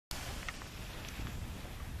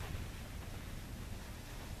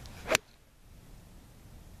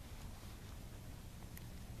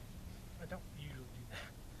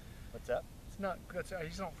not good. You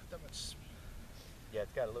don't put that much. Yeah,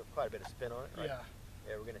 it's got quite a bit of spin on it, right? Yeah.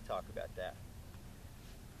 Yeah, we're going to talk about that.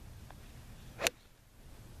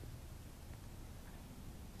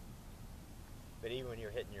 But even when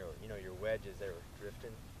you're hitting your, your wedges, they were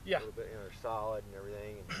drifting a little bit. They're solid and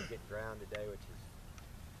everything, and you're getting ground today, which is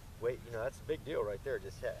that's a big deal right there.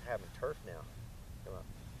 Just having turf now. Come on.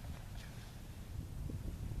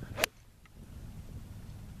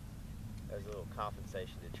 There's a little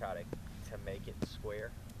compensation to try to make it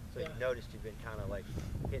square. So you've noticed you've been kind of like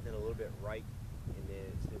hitting it a little bit right, and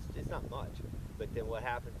then it's not much. But then what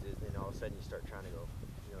happens is then all of a sudden you start trying to go,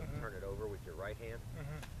 turn it over with your right hand,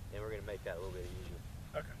 and we're going to make that a little bit easier.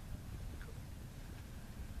 Okay.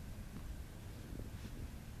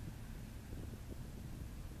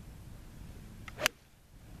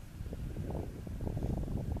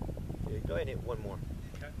 Cool. Go ahead and hit one more.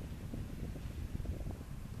 Okay.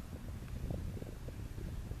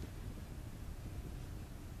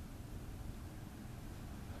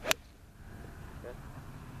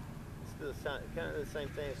 Kind of the same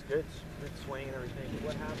thing. It's good swing and everything. But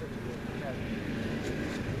what happens is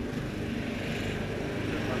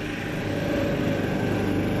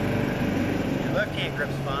your left hand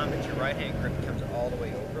grip's fine, but your right hand grip comes all the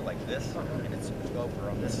way over like this, and it's over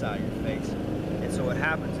on this side of your face. And so what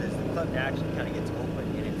happens is the club action kind of gets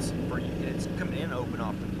open, and it's coming in open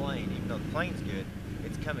off the plane. Even though the plane's good,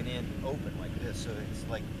 it's coming in open like this. So it's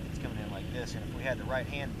coming in like this. And if we had the right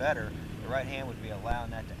hand better, the right hand would be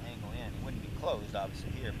allowing that to angle in. It wouldn't be closed,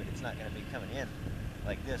 obviously, here, but it's not going to be coming in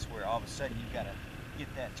like this, where all of a sudden you've got to get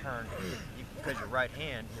that turn because your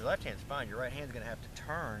left hand's fine. Your right hand's going to have to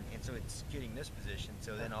turn, and so it's getting this position.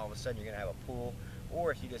 So then all of a sudden you're going to have a pull,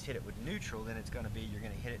 or if you just hit it with neutral, then it's going to be you're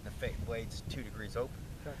going to hit it in the blades 2 degrees open.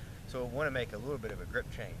 Okay. So we want to make a little bit of a grip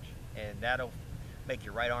change, and that'll make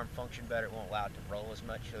your right arm function better. It won't allow it to roll as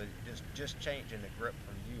much. So just changing the grip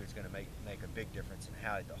from you is going to make a big difference in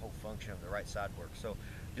how the whole function of the right side works. So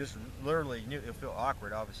just literally, it'll feel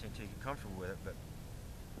awkward obviously until you get comfortable with it, but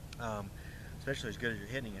especially as good as you're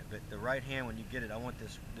hitting it. But the right hand, when you get it, I want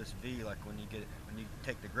this V, like when you get it, when you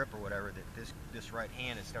take the grip or whatever, that this right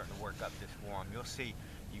hand is starting to work up this forearm. You'll see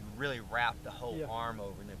you really wrap the whole arm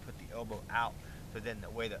over and then put the elbow out. So then the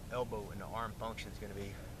way the elbow and the arm function is going to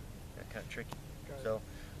be kind of tricky. So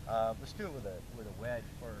let's do it with a wedge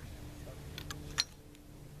first.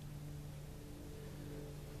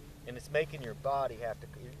 And it's making your body have to,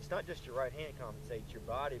 it's not just your right hand compensates, your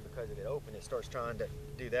body, because of it open, it starts trying to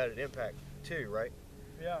do that at impact too, right?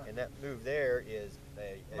 Yeah. And that move there is,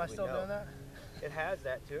 am I still doing that? It has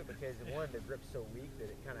that to it because one, the grip's so weak that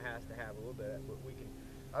it kind of has to have a little bit of that, but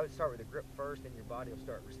I would start with the grip first, and your body will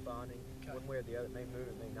start responding one way or the other. It may move,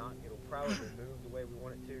 it may not. It'll probably move the way we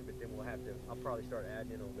want it to, but then I'll probably start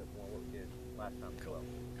adding in a little bit more what we did last time as well.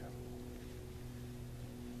 Okay.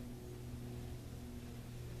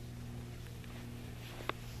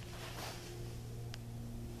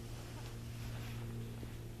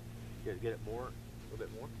 Good, get it more, a little bit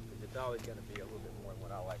more, because it's always going to be a little bit more than what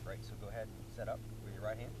I like, right? So go ahead and set up with your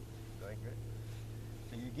right hand. Go ahead and get it.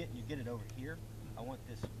 So you get it over here. I want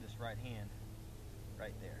this right hand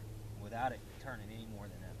right there, without it turning any more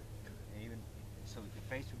than that. And so the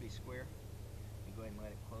face would be square. And go ahead and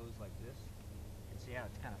let it close like this. And see how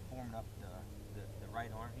it's kind of forming up the right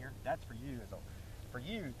arm here. That's for you. For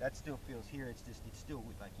you, that still feels here. It's still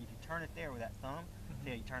like if you turn it there with that thumb. See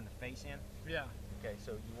how you turn the face in. Yeah. Okay,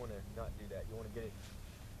 so you want to not do that. You want to get it.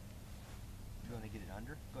 You want to get it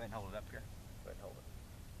under. Go ahead and hold it up here. Go ahead and hold it.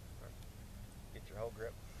 All right. Get your whole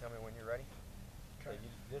grip. Tell me when you're ready. Okay. So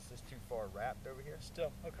this is too far wrapped over here.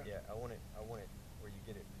 Still, okay. Yeah, I want it where you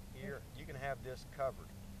get it here. You can have this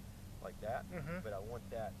covered like that, but I want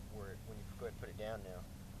that where when you go ahead and put it down now,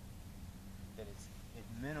 that it's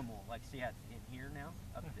minimal. Like see how it's in here now?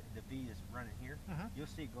 Up the V is running here. You'll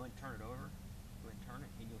see. Go ahead and turn it over. Go ahead and turn it,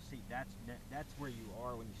 and you'll see that's where you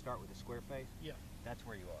are when you start with the square face. Yeah. That's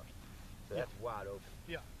where you are. So that's wide open.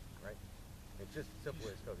 Yeah. Right. It's just simple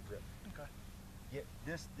as called a grip. Okay. Yeah,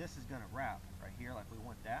 this is going to wrap right here like we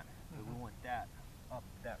want that, but we want that up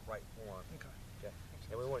that right forearm. Okay. Okay.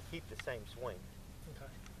 And we want to keep the same swing.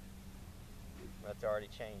 Okay. That's already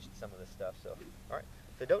changed some of the stuff. So, all right.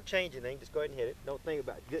 So don't change anything. Just go ahead and hit it. Don't think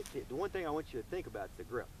about it. The one thing I want you to think about is the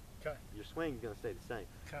grip. Okay. Your swing is going to stay the same.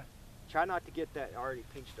 Okay. Try not to get that already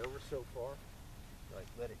pinched over so far. Like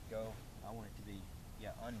let it go. I want it to be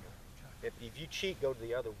under. Okay. If you cheat, go to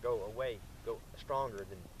the other. Go away. Go stronger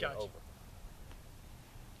than over.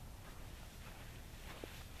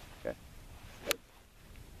 Okay.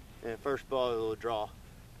 And first ball, a little draw.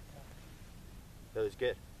 That was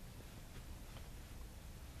good.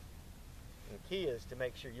 And key is to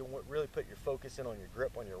make sure you really put your focus in on your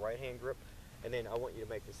grip, on your right hand grip, and then I want you to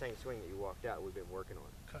make the same swing that you walked out we've been working on.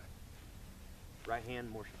 Okay. Right hand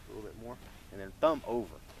more, a little bit more, and then thumb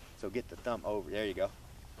over. So get the thumb over. There you go.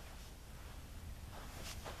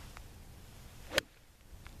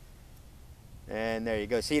 And there you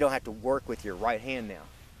go. So you don't have to work with your right hand now.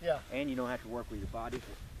 Yeah. And you don't have to work with your body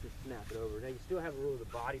to snap it over. Now you still have a little of the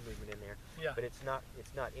body movement in there. Yeah. But it's not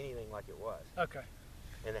anything like it was. Okay.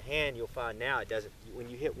 And the hand, you'll find now it doesn't. When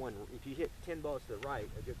you hit one, if you hit 10 balls to the right,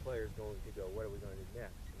 a good player is going to go, what are we going to do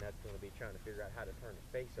next? And that's going to be trying to figure out how to turn the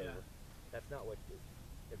face over. That's not what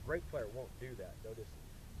a great player won't do that. Notice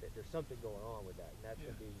that there's something going on with that, and that's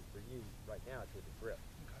going to be for you right now. It's with the grip.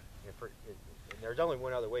 Okay. And there's only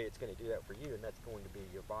one other way it's going to do that for you, and that's going to be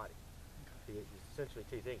your body. Okay. It's essentially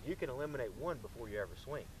two things. You can eliminate one before you ever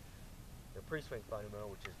swing. The pre-swing fundamental,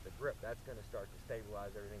 which is the grip, that's going to start to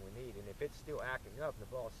stabilize everything we need. And if it's still acting up and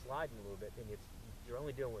the ball's sliding a little bit, then you're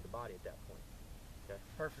only dealing with the body at that point. Okay.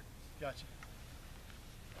 Perfect. Gotcha.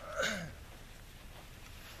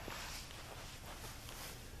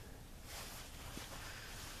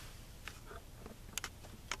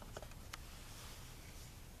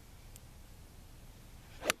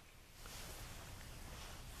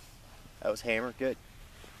 That was hammer. Good.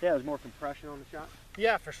 Yeah, there's more compression on the shot.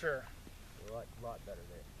 Yeah, for sure. A lot better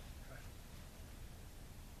there.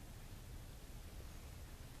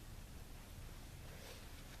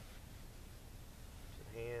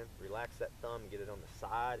 Hand, relax that thumb, get it on the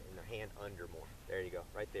side, and the hand under more. There you go,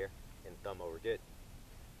 right there, and thumb over. Good.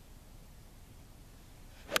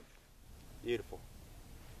 Beautiful.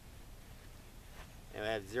 And we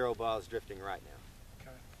have 0 balls drifting right now.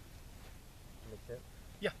 Okay. Make sense?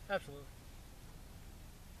 Yeah, absolutely.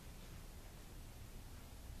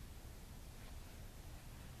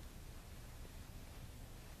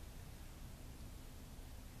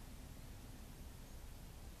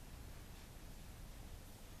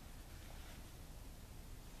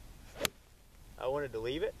 I wanted to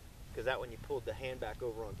leave it because that when you pulled the hand back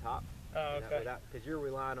over on top. Oh, okay. Because you're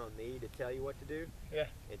relying on me to tell you what to do. Yeah.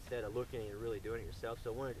 Instead of looking and really doing it yourself.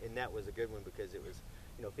 So and that was a good one because it was,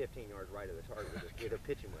 15 yards right of the target with a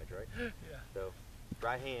pitching wedge, right? Yeah. So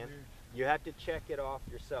right hand. You have to check it off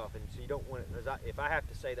yourself, and so you don't want it. If I have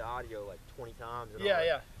to say the audio like 20 times, and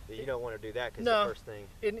you don't want to do that because the first thing.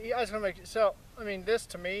 I just want to make so. I mean, this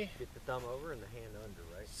to me. Get the thumb over and the hand under,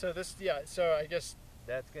 right? So this, So I guess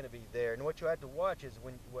that's going to be there. And what you have to watch is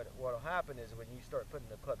what'll happen is when you start putting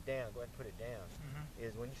the club down. Go ahead and put it down.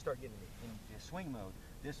 Is when you start getting into swing mode.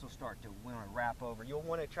 This will start to want to wrap over. You'll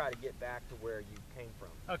want to try to get back to where you came from.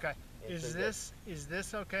 Okay. And is so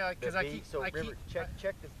this okay? Because I keep.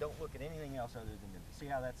 Check this. Don't look at anything else other than this. See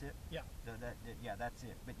how that's it? Yeah. That's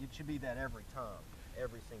it. But it should be that every time,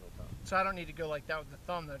 every single time. So I don't need to go like that with the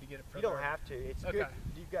thumb though to get it further. You don't have to. It's good.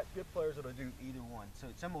 You've got good players that'll do either one. So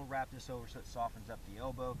some will wrap this over so it softens up the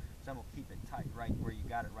elbow. Some will keep it tight right where you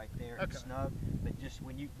got it right there and snug. But just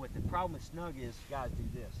what the problem with snug is, guys do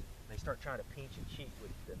this. They start trying to pinch and cheat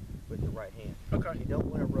with the right hand. Okay. You don't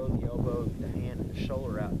want to roll the elbow, the hand, and the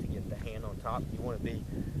shoulder out to get the hand on top. You want to be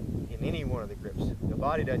in any one of the grips. The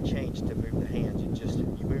body doesn't change to move the hands. You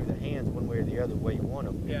move the hands one way or the other way you want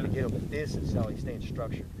them to get them. But this is how they stay in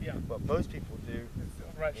structure. Yeah. What most people do.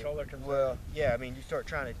 Right shoulder comes. Well, yeah. I mean, you start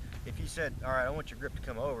trying to. If you said, all right, I want your grip to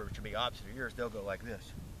come over, which would be opposite of yours, they'll go like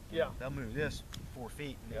this. Yeah. They'll move this 4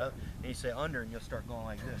 feet, and you say under, and you'll start going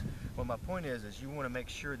like this. Well, my point is you want to make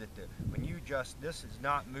sure that when you adjust, this is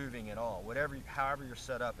not moving at all. However you're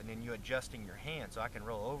set up, and then you adjusting your hand. So I can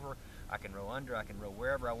roll over, I can roll under, I can roll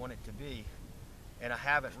wherever I want it to be, and I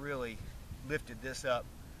haven't really lifted this up,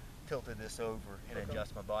 tilted this over, and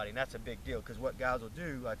adjust my body. And that's a big deal because what guys will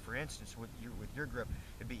do, like for instance, with your grip,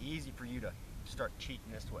 it'd be easy for you to start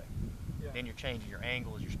cheating this way. Yeah. Then you're changing your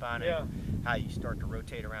angles, your spine angle, how you start to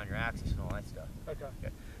rotate around your axis and all that stuff. Okay.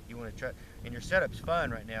 You want to try, and your setup's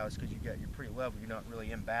fine right now is because you're pretty level. You're not really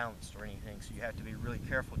imbalanced or anything, so you have to be really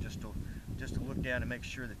careful just to look down and make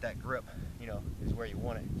sure that grip, is where you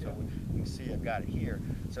want it. So you can see I've got it here.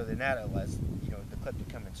 So then that allows, the clip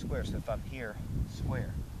to come in square. So if I'm here,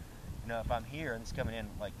 square. If I'm here and it's coming in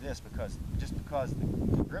like this because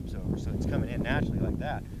the grip's over, so it's coming in naturally like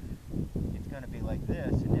that. It's going to be like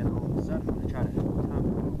this, and then all of a sudden I'm going to try to time it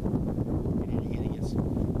over, and then you're going to get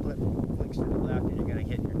flicks to the left, and you're going to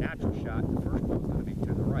hit your natural shot. The first ball's going to be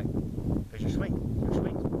to the right because your swing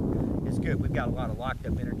is good. We've got a lot of locked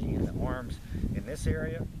up energy in the arms in this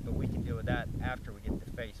area, but we can deal with that after we get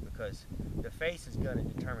the face because the face is going to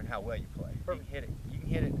determine how well you play. You can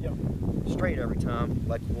hit it straight every time,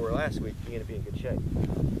 like you were last week. You're going to be in good shape.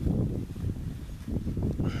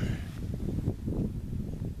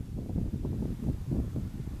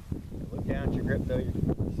 know you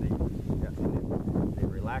see, they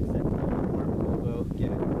relax that elbow,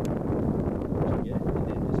 get it, and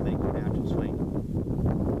then just make your natural swing.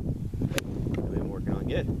 We've been working on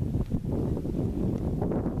good.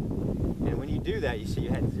 And when you do that, you see you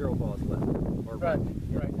had 0 balls left, or right.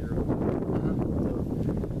 0.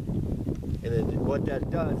 And then what that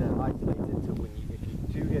does, that isolates it to when you, if you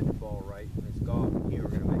do hit the ball right and it's golf, and you're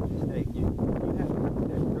going to make a mistake, you have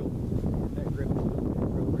that grip is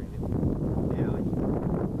programmed. Now you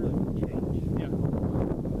really change. Yeah.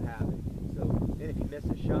 You have it. So then if you miss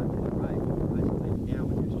a shot to the right, you isolate down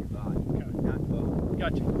with just your body, not both.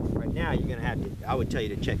 Gotcha. Right now you're going to have to, I would tell you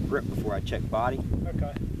to check grip before I check body.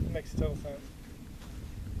 Okay. Makes total sense.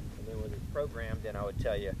 And then when it's programmed, then I would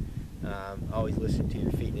tell you, always listen to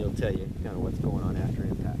your feet and it'll tell you kind of what's going on after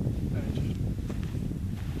impact.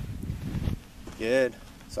 Good.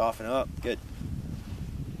 Soften up. Good.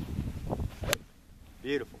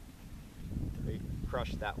 Beautiful. You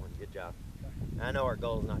crushed that one. Good job. Okay. I know our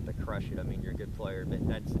goal is not to crush it. I mean, you're a good player, but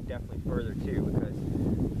that's definitely further too, because,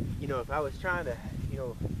 you know, if I was trying to, you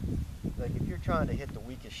know, like if you're trying to hit the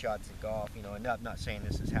weakest shots in golf, you know, and I'm not saying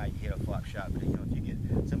this is how you hit a flop shot, but you know, if you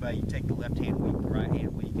get somebody, you take the left hand weak, the right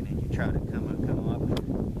hand weak, and then you try to come up,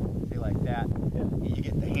 see like that, you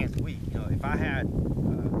get the hands weak. You know, if I had,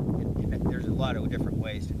 there's a lot of different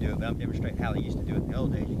ways to do it, but I'm demonstrating how they used to do it in the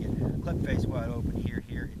old days. You get clip face wide open here,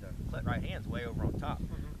 and the clip right hand's way over on top.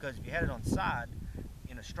 Because if you had it on side,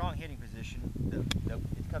 in a strong hitting position,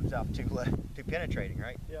 it comes off too penetrating,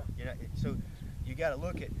 right? Yeah. You know, so you got to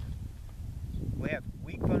look at. We have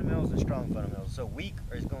weak fundamentals and strong fundamentals. So weak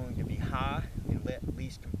is going to be high and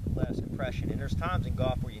less compression. And there's times in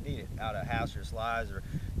golf where you need it out of house or slides or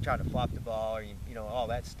trying to flop the ball or you know all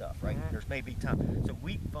that stuff, right? There's maybe time. So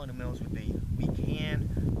weak fundamentals would be weak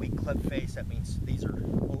hand, weak clip face. That means these are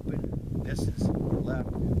open. This is left.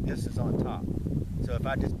 This is on top. So if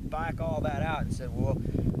I just back all that out and said, well,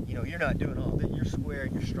 you know, you're not doing all that. You're square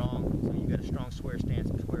and you're strong. So you got a strong square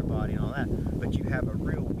stance and square body and all that. But you have a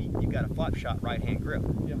real weak. You got a flop shot right hand grip.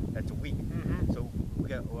 Yeah. That's a weak. So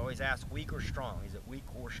we always ask weak or strong. Is it weak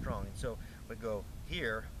or strong? And so we go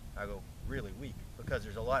here. I go really weak because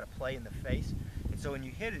there's a lot of play in the face. And so when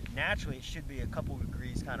you hit it naturally, it should be a couple of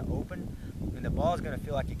degrees kind of open, and the ball is going to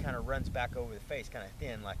feel like it kind of runs back over the face, kind of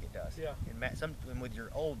thin like it does. Yeah. And with your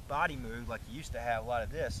old body move, like you used to have a lot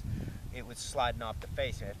of this, it was sliding off the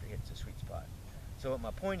face after it hits the sweet spot. So what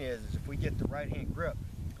my point is if we get the right hand grip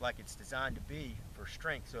like it's designed to be for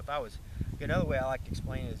strength. So if I was, another way I like to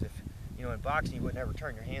explain it is if, you know, in boxing you would never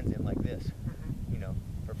turn your hands in like this. You know,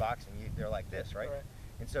 for boxing they're like this, right?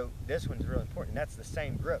 And so this one's really important. That's the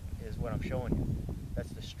same grip is what I'm showing you.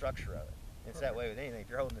 That's the structure of it. It's that way with anything.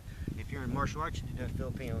 If you're in martial arts and you're doing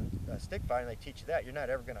Filipino stick fighting, they teach you that. You're not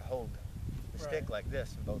ever going to hold the stick like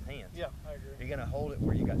this in both hands. Yeah, I agree. You're going to hold it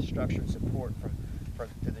where you got structure and support from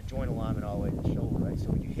to the joint alignment all the way to the shoulder, right? So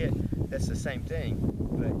when you hit, that's the same thing,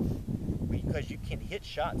 but because you can hit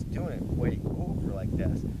shots doing it way over like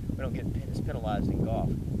this, we don't get as penalized in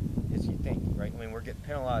golf as you think, right? I mean, we're getting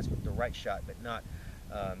penalized with the right shot, but not.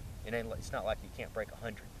 It's not like you can't break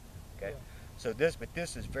 100. Okay. Yeah. So this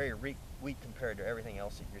is very weak compared to everything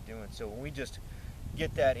else that you're doing. So when we just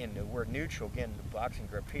get that into, we're neutral, again, the boxing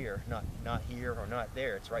grip here, not here or not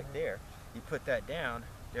there, it's right there. You put that down,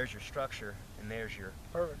 there's your structure, and there's your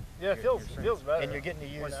perfect. Yeah, it feels better. And you're getting to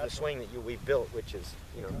use the swing that we built, which is,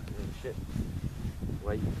 you know, shit. The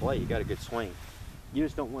way you play, you got a good swing. You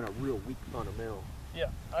just don't want a real weak fundamental. Yeah,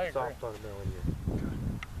 I agree. Soft fundamental in your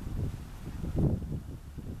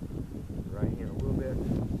right hand a little bit.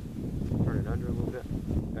 Turn it under a little bit.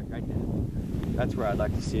 Right there. That's where I'd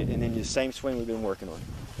like to see it. And then the same swing we've been working on.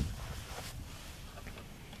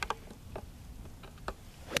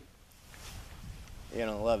 You're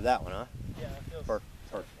gonna love that one, huh? Yeah, it feels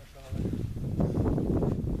perfect.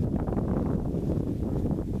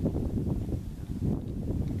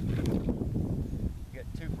 You got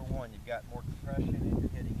 2 for 1. You've got more compression,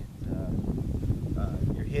 and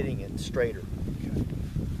you're hitting it straighter. Okay.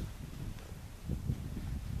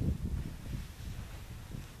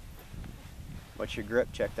 What's your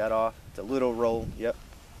grip? Check that off. It's a little roll. Yep.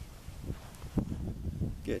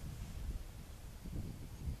 Good.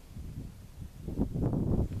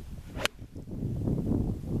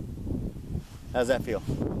 How's that feel?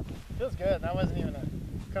 Feels good. That wasn't even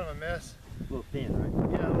kind of a miss. A little thin, right?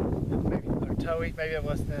 Yeah, maybe or toey. Maybe it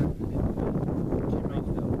was thin. Keep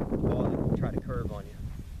off the ball and try to curve on you.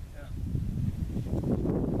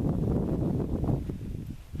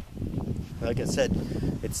 Yeah. Like I said,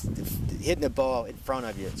 it's hitting the ball in front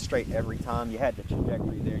of you straight every time. You had the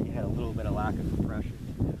trajectory there. You had a little bit of lack of compression.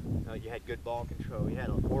 you had good ball control, you had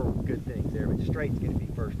more good things there, but straight's going to be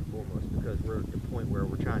first and foremost because we're at the point where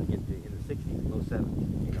we're trying to get in the 60s, low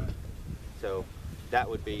 70s, you know. So that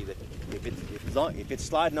would be that if it's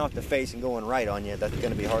sliding off the face and going right on you, that's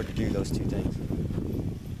going to be hard to do those two things.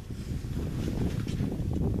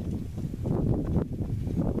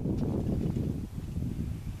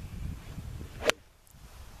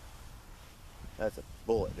 That's a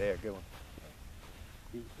bullet there, good one.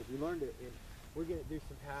 If you learn to, we're going to do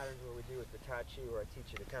some patterns where we do with the Tai Chi, where I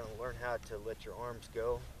teach you to kind of learn how to let your arms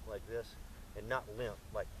go like this and not limp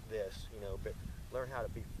like this, you know, but learn how to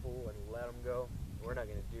be full and let them go. We're not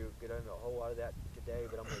going to get into a whole lot of that today,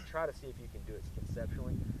 but I'm going to try to see if you can do it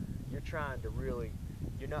conceptually. You're trying to really,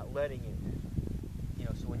 you're not letting it, you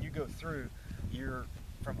know, so when you go through, you're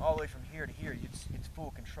from all the way from here to here, it's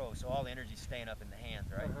full control, so all the energy's staying up in the hands,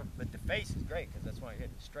 right? But the face is great because that's why you're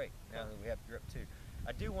hitting straight. Now that we have grip too.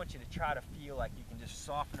 I do want you to try to feel like you can just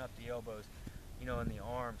soften up the elbows, you know, in the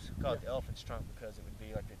arms. We call it the elephant's trunk because it would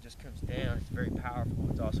be like it just comes down. It's very powerful.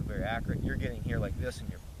 It's also very accurate. You're getting here like this,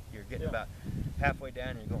 and you're getting about halfway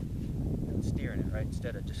down, and you're going steering it, right?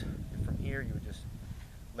 Instead of just from here, you would just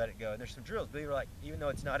let it go. And there's some drills, but you're like, even though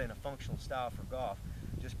it's not in a functional style for golf,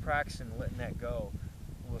 just practicing letting that go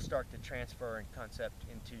will start to transfer and concept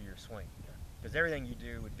into your swing. Because everything you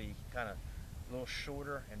do would be kind of a little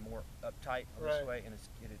shorter and more uptight on this way, and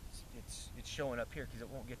it's showing up here because it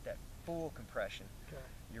won't get that full compression.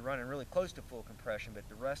 You're running really close to full compression, but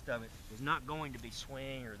the rest of it is not going to be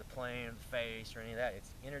swing or the plane or the face or any of that. It's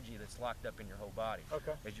energy that's locked up in your whole body.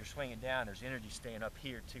 As you're swinging down, there's energy staying up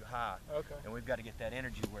here too high, and we've got to get that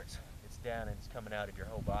energy where it's down and it's coming out of your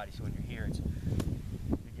whole body. So when you're here,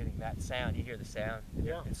 you're getting that sound. You hear the sound.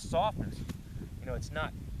 It's softness. You know, it's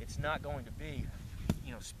not going to be,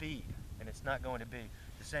 you know, speed. And it's not going to be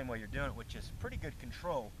the same way you're doing it, which is pretty good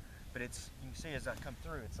control, but it's, you can see as I come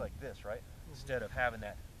through, it's like this, right? Instead of having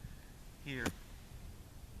that here,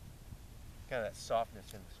 kind of that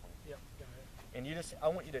softness in the swing. Got it. And I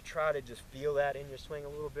want you to try to just feel that in your swing a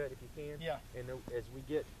little bit if you can. And as we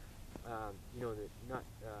get, you know, the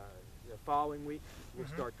following week, we'll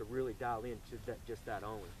start to really dial into just that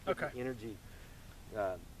only. Get the energy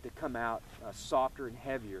to come out softer and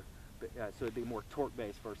heavier. So it'd be more torque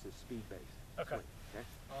based versus speed based. Okay.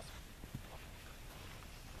 Awesome.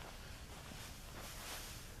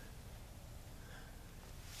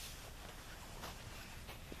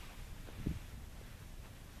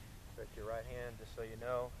 Put your right hand, just so you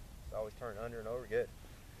know, it's always turn under and over. Good.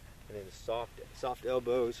 And then the soft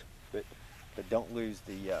elbows, but don't lose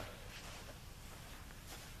the.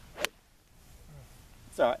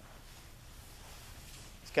 It's all right.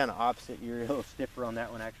 It's kind of opposite. You're a little stiffer on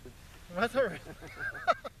that one, actually. That's all right.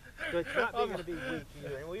 So it's not going to be weak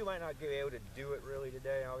either, and we might not be able to do it really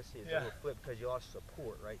today. Obviously, it's a little flip because you lost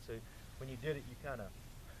support, right? So when you did it, you kind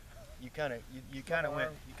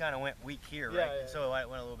of went weak here, right? So it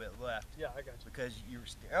went a little bit left. I got you. Because your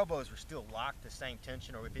elbows were still locked, the same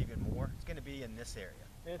tension, or even more. It's going to be in this area.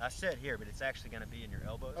 I said here, but it's actually going to be in your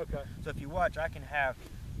elbows. So if you watch, I can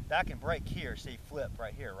break here, see flip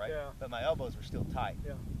right here, right? But my elbows were still tight.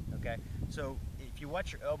 Okay. So if you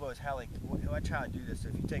watch your elbows, watch how I do this. So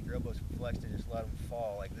if you take your elbows flexed and just let them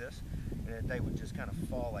fall like this, and then they would just kind of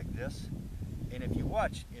fall like this. And if you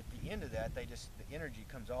watch, at the end of that, the energy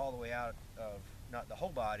comes all the way out of not the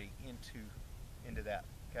whole body into that.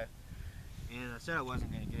 Okay. And I said I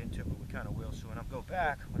wasn't going to get into it, but we kind of will. So when I go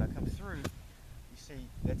back, when I come through, you see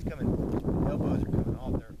that's coming. The elbows are coming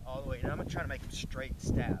all the way, and I'm trying to make them straight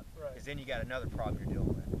stab. Because then you got another problem you're dealing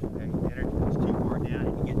with. Okay, the energy goes too far down,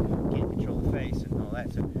 and you can't control the face and all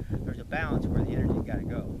that. So there's a balance where the energy's got to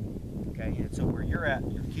go. Okay, and so where you're at,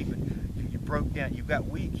 you broke down. You've got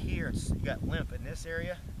weak here, you got limp in this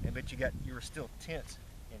area, but you were still tense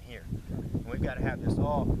in here. And we've got to have this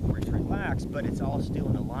all where it's relaxed, but it's all still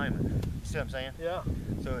in alignment. You see what I'm saying?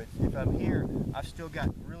 So if I'm here, I've still got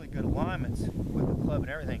really good alignments with the club and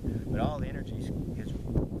everything, but all the energy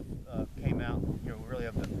came out, you know, really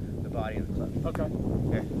of the body of the club.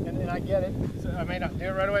 And I get it. So I may not do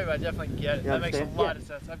it right away, but I definitely get it. That makes a lot of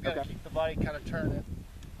sense. I've got to keep the body kind of turning.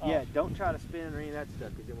 Don't try to spin or any of that stuff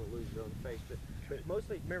because then we'll lose it on the face. But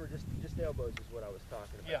mostly, remember, just elbows is what I was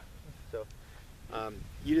talking about. So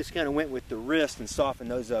you just kind of went with the wrist and softened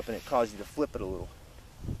those up, and it caused you to flip it a little.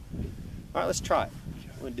 All right, let's try it.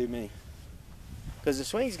 We wouldn't do many. Because the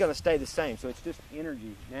swing's going to stay the same, so it's just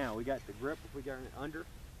energy now. We got the grip. If we got it under,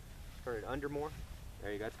 turn it under more.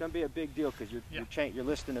 There you go. It's going to be a big deal because you're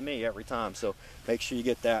listening to me every time. So make sure you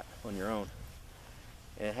get that on your own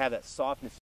and have that softness.